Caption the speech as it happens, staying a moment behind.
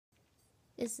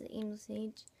is the Angel's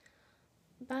Age.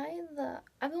 I've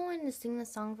been wanting to sing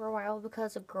this song for a while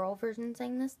because a girl version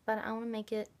sang this, but I want to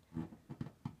make it.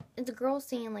 It's a girl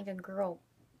singing like a girl.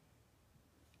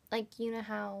 Like, you know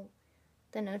how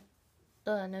the Notre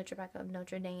Dame of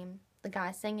Notre Dame, the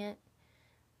guy sang it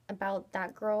about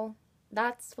that girl.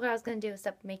 That's what I was gonna do,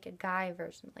 except make a guy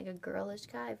version, like a girlish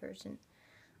guy version,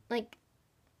 like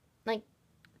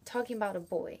talking about a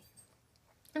boy.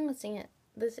 I'm gonna sing it.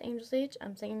 This Angel's Age.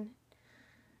 I'm singing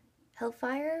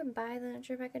Hellfire by the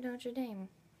Notre Dame of Notre Dame.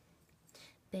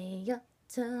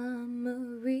 Beata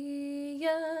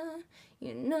Maria,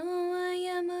 you know I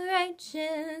am a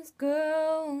righteous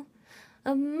girl.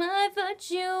 Of my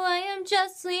virtue I am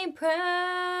justly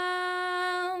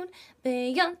proud.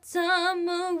 Beata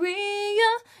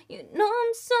Maria, you know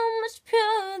I'm so much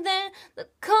purer than the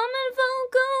common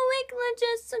vulgar weakling,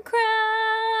 just a crowd.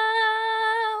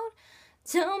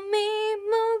 Tell me,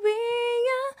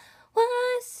 Maria, why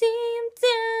I see him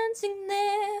dancing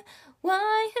there?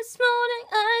 Why his smoldering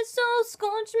eyes so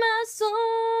scorch my soul?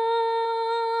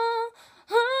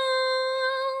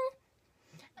 Oh,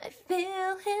 I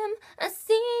feel him, I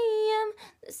see him,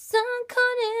 the sun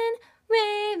caught in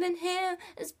raven hair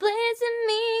is blazing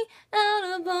me out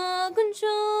of all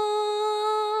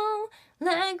control.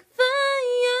 Like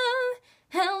fire,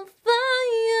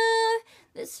 hellfire,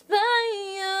 this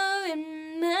fire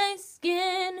in my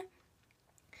skin,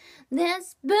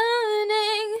 this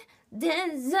burning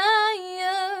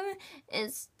desire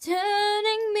is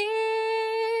turning me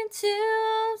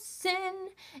to sin.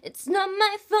 It's not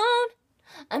my fault,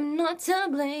 I'm not to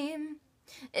blame.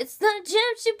 It's the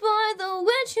gypsy boy, the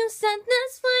witch who set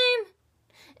this flame.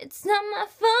 It's not my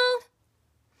fault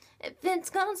if it's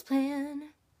God's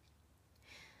plan.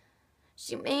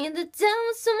 She made the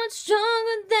devil so much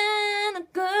stronger than a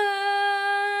girl.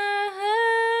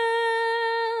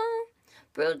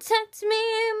 Protect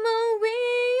me,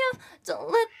 Maria. Don't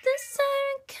let the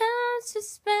siren cast his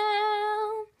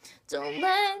spell. Don't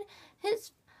let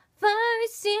his fire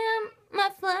sear my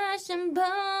flesh and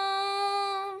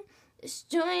bone.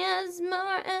 Destroy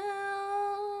Asmoel,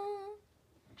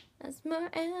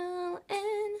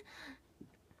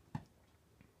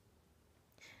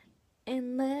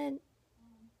 and let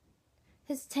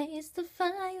his taste the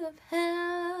fire of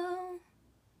hell,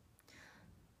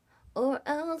 or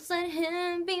else let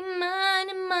him be mine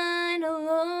and mine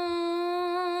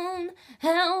alone.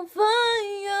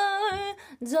 Hellfire,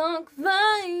 dark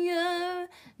fire,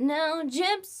 now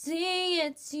gypsy,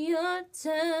 it's your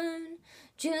turn.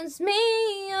 Choose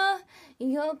me or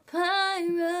your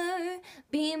pyre,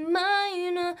 be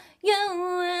mine or you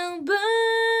will burn.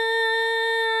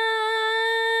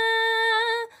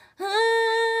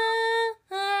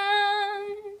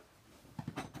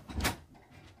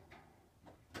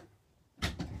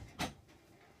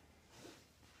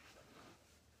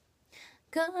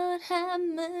 God have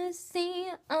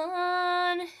mercy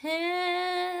on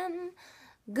him.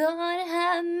 God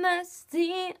have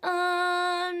mercy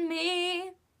on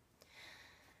me.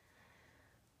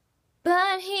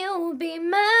 But he will be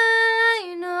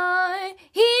mine or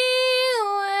he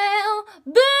will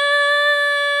burn.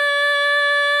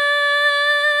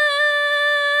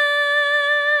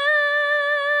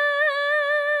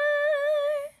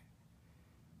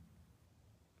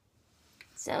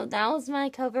 So that was my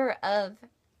cover of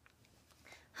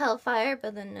Hellfire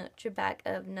by the Notre Dame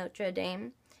of Notre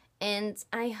Dame. And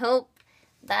I hope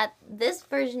that this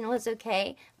version was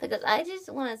okay, because I just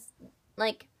want to,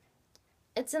 like,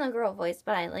 it's in a girl voice,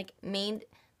 but I, like, made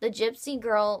the gypsy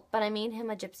girl, but I made him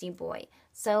a gypsy boy.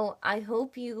 So I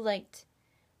hope you liked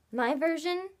my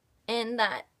version, and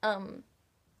that,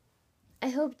 I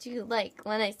hope you like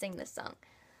when I sing this song.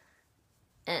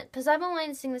 And, because I've been wanting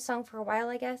to sing this song for a while,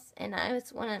 I guess, and I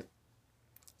just want to,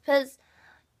 because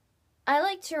I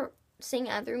like to sing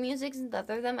other music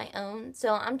other than my own,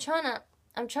 so I'm trying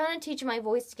to teach my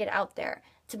voice to get out there,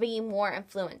 to be more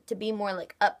influent, to be more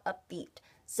like upbeat.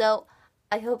 So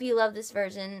I hope you love this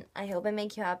version. I hope I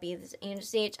make you happy. This is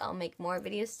Angel's Age. I'll make more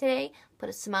videos today. Put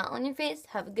a smile on your face.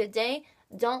 Have a good day.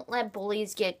 Don't let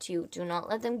bullies get you. Do not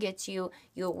let them get you.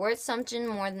 You're worth something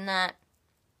more than that.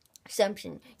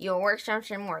 You're worth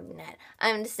something more than that.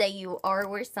 I'm going to say you are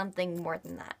worth something more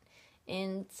than that.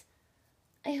 And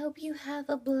I hope you have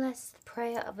a blessed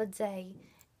prayer of a day.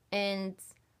 And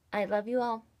I love you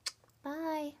all.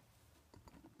 Bye.